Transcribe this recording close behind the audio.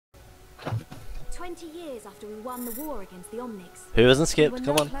20 years after we won the war against the Omnics. Who isn't skipped?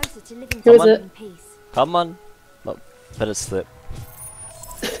 Come on. Who is it? Come on. Oh, let it slip.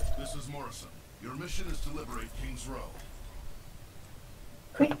 This is Morrison. Your mission is to liberate King's Row.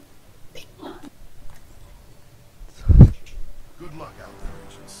 Great. Good luck out there,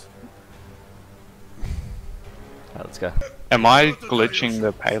 agents. Alright, let's go. Am I glitching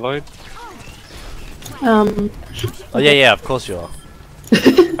the payload? Oh yeah, of course you are.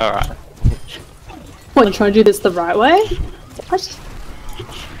 Alright. What, you trying to do this the right way? What?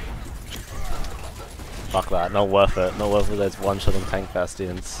 Fuck that, not worth it. Not worth it, those one-shotting tank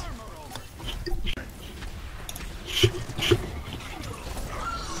bastions.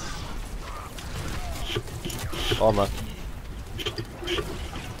 Oh no.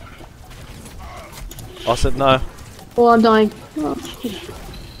 I said no. Oh, I'm dying. Oh.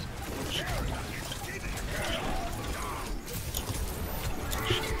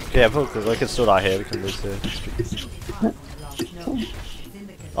 Yeah, because we can still die here, we can lose here.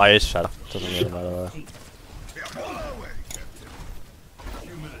 Oh, he's shut up. Doesn't really matter though.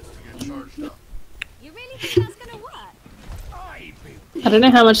 You really think that's gonna work? I don't know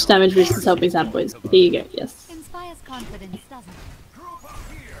how much damage Reese's helping Sandboys, but here you go, yes. Inspires confidence, doesn't it?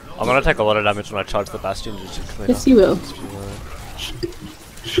 I'm gonna take a lot of damage when I charge the bastion just to clean Yes, up. you will.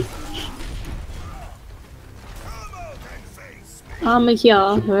 Armor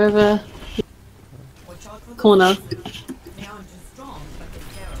here, wherever. Corner.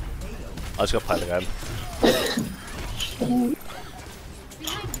 I just gotta play the game.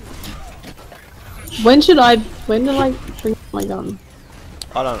 When do I bring my gun?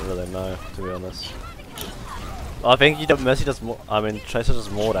 I don't really know, to be honest. I think you Mercy does more. I mean, Tracer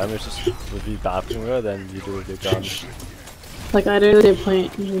does more damage just with you backing her than you do with your gun. Like, I don't really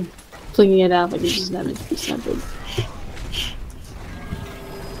point in flinging it out like it's just damage for Sandboys.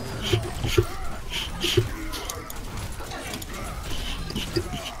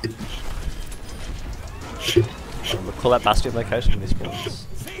 We'll call that bastion location in these spawns.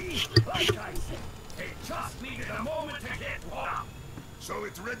 So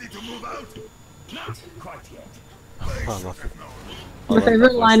it's ready to move out? Not quite yet. Oh, My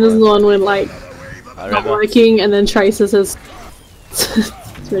favorite line is the one when, like, not working and then Tracer says.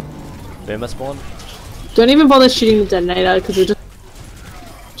 Boomer spawn? Don't even bother shooting the detonator because we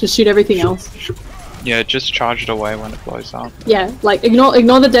just shoot everything else. Yeah, just charge it away when it blows up. Yeah, like ignore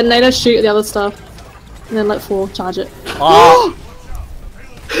the detonator, shoot the other stuff, and then let 4 charge it. Oh!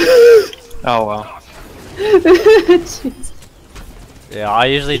 Oh well. Jeez. Yeah, I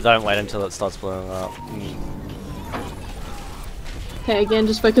usually don't wait until it starts blowing up. Okay, again,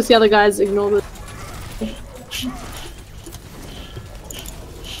 just focus the other guys, ignore the.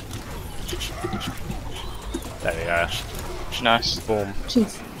 There we go. Nice. Boom.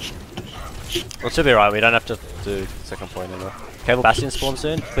 Jeez. Well, it should be right, we don't have to do second point anymore. Okay, will Bastion spawn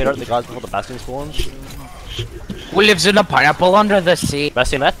soon? Clear out the guys before the Bastion spawns. Who lives in a pineapple under the sea?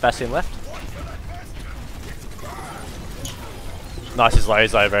 Bastion left, Bastion left. Nice, he's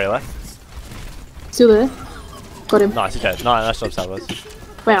low, very left. Still there. Got him. Nice, he's dead. Nice job, Salvos.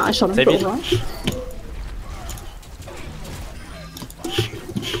 Wow, I shot him. Save But you. alright.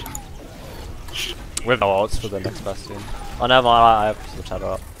 We have no ults for the next Bastion. Oh no, I have the chatter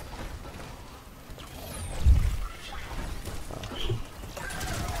up.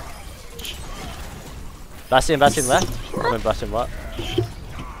 Bastion left. I mean Bastion right.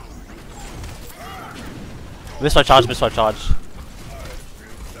 Missed my charge. He's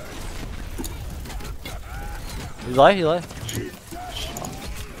low.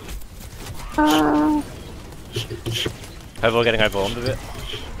 Hope we're getting overwhelmed a bit.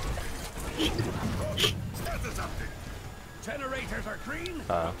 Generators are green.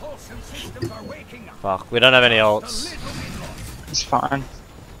 Propulsion systems are waking up. Fuck, we don't have any ults. It's fine.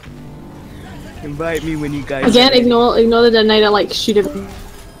 Invite me when you guys. Again, ignore the detonator. Like shoot everything,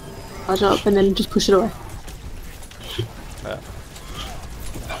 charge up, and then just push it away. Yeah.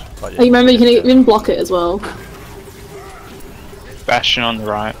 Oh, you remember you can even block it as well. Bastion on the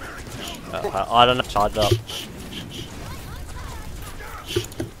right. I don't know. Charge up.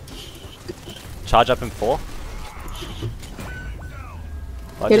 Charge up in 4.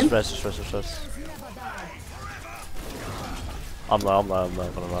 Get Just him? rest. I'm low.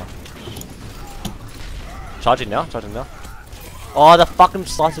 Charging now. Oh, the fucking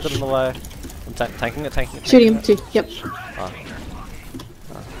slicer got in the way. I'm tanking it. Shooting him too. Yep.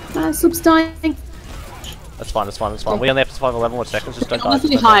 Oh. Slip's dying. That's fine. We only have to survive 11 more seconds, just don't die.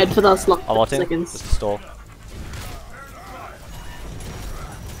 Honestly, hide for those I'm ulting. seconds. Just a stall.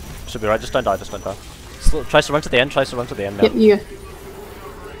 Should be right, just don't die. Tries to run to the end now. Yep, you go.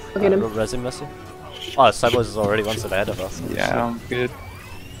 I'll get him. Res him, Messi. Oh, Cyborg is already one step ahead of us. Yeah, I'm good.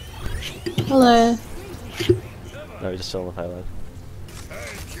 Hello. No, we're just still on the payload.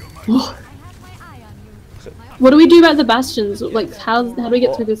 What do we do about the bastions? Like, how do we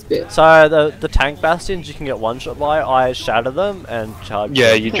get through this bit? So the tank bastions you can get one shot by. I shatter them and charge.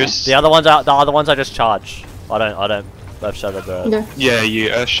 Yeah, them. you just. The other ones I just charge. I don't. I've shattered the. Okay. Yeah,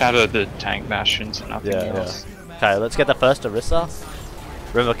 you shatter the tank bastions and nothing Yeah, else. yeah. Okay, let's get the first Orisa.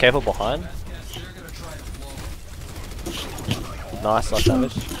 Remember, careful behind. Nice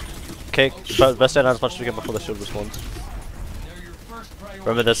damage. Okay, best down as much as we can before the shield respawns.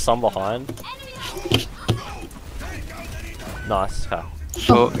 Remember, there's some behind. Nice, okay.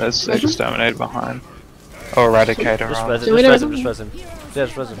 Oh, there's exterminator behind. Or eradicator. Just rather. res him, just res him. Yeah,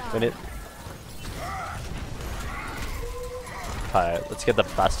 just res him. We need. Alright, let's get the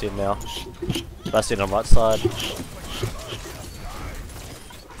Bastion now. Bastion on right side.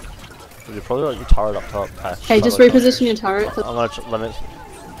 You probably want your turret up top. Okay, just reposition your turret. I'm gonna limit.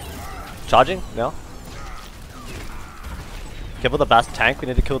 Charging now. Kill the Bast tank. We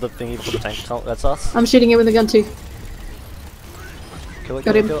need to kill the thingy before the tank. That's us. I'm shooting it with a gun too. Kill it,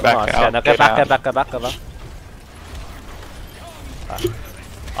 Got kill it, him. kill it. Back Nice. out, Yeah, now get go back, out. go back. Alright.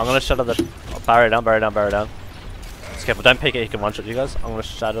 I'm gonna shatter the barrier down. Just careful, don't peek it, he can one shot you guys. I'm gonna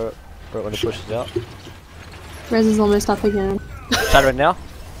shatter it when he pushes out. Rez is almost up again. Shatter it now.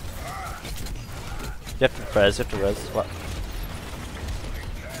 You have to res, What?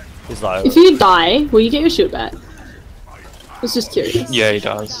 He's low. If you die, will you get your shield back? I was just curious. Yeah, he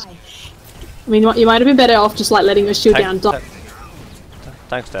does. I mean, you might have been better off just like letting your shield down.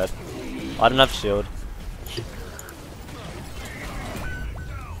 Thanks, Dad. I don't have shield.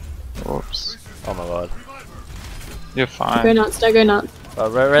 Oops. Oh my god. You're Go fine. nuts, don't go nuts.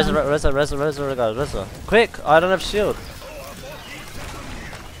 Reza. Quick! I don't have shield.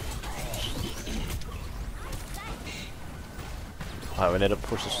 Alright, we need to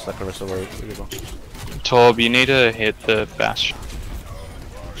push this second Reza where we go. Torb, you need to hit the bastion.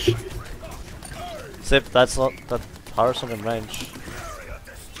 Zip, that's not. That turret's not in range.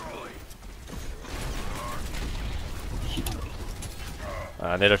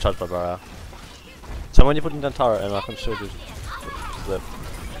 I need to charge my barrier. So when you're putting down turret and I can shield you. Zip.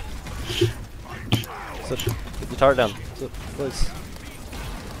 Zip. Put the turret down. Zip, please.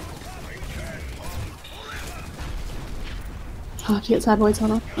 Oh, to get sad boys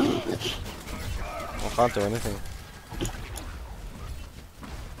on off. I can't do anything.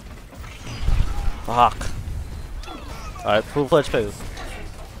 Fuck. Alright, full HP.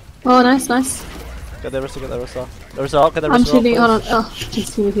 Oh, nice. Get the Orisa, get the Orisa. Orisa up, get the Orisa I'm up, shooting. Hold on. please. Oh,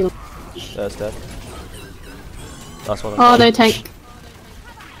 just give me heal. Yeah, it's dead. Last one. Oh, no tank.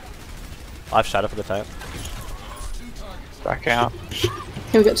 I've shatter for the tank. Back out.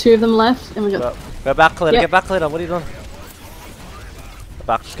 Okay, we got 2 of them left, and we got. Go back, Kailita, Yep. get back, Kailita, what are you doing? Go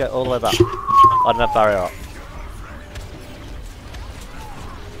back, just get all the way back. I don't have barrier up.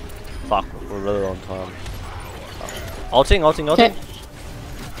 Fuck, we're really on time. Ulting. Okay.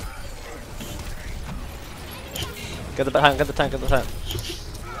 Get the tank.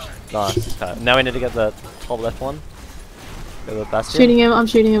 Nice, okay. Now we need to get the top left one. Get the Bastion. Shooting him. I'm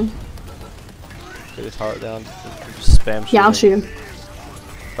shooting him. Get his turret down. Just spam shooting. Yeah, I'll shoot him.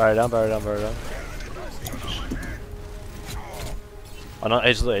 Barrier down. I'm not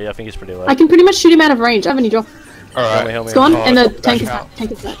easily, I think he's pretty low. I can pretty much shoot him out of range. I have any drop. Alright. Help me. It's gone, Oh, and the back tank is out. back.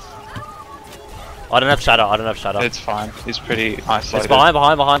 Tank is back. I don't have shadow. It's fine. He's pretty isolated. It's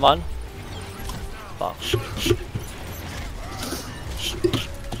behind. Fuck.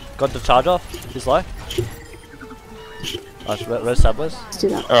 Got the charge off. He's low. Nice, res subways. Let's do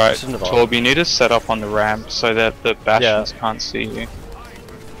that. Alright, Shouldn't have Torb, you need to set up on the ramp so that the bastions can't see you.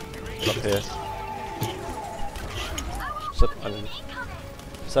 Up here.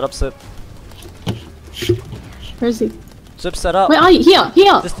 Set up, Sip. Where is he? Sip, set up. Wait, are you? Here!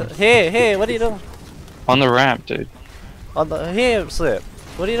 Just here, what are you doing? On the ramp, dude. On the here, Slip.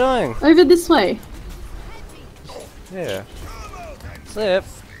 What are you doing? Over this way. Yeah. Slip.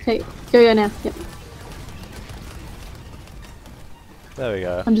 Okay, go now. Yep. There we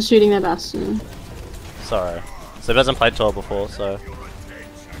go. I'm just shooting their bastion. Sorry. Slip hasn't played Tor before, so.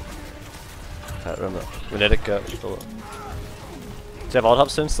 Okay, remember. We need to go. Do you have ult up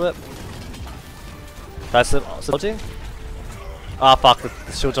soon, Slip? Can I Slip ulting? Ah, fuck.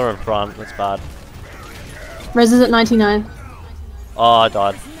 The shields are in front. That's bad. Res is at 99. Oh, I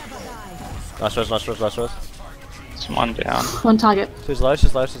died. Nice res. It's one down. 1 target. She's low.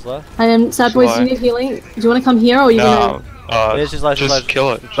 And sad boys, do you need healing? Do you want to come here or are you No, gonna? Yeah, she's low, just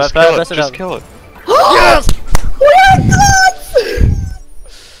kill it. But- Just but- kill it. Yes!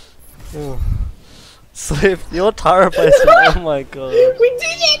 Slip, your tire replacement. Oh my god. We did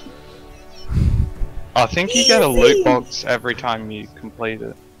it! I think you get a loot box every time you complete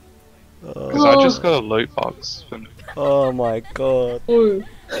it. Because I just got a loot box. Oh my god. Ooh.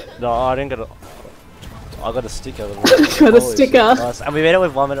 No, I didn't get a. I got a sticker. Got a sticker. Shit, nice. And we made it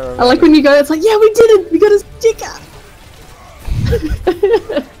with 1 minute remaining. I like when you go, it's like, yeah, we did it! We got a sticker!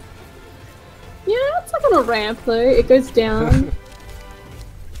 Yeah, it's like on a ramp though. It goes down.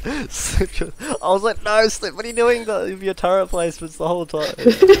 Slip, I was like, no, Slip, what are you doing with your turret placements the whole time?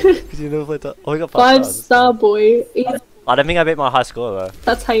 Because you never played. Oh, we got 5-star boy. I don't think I beat my high score though.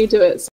 That's how you do it.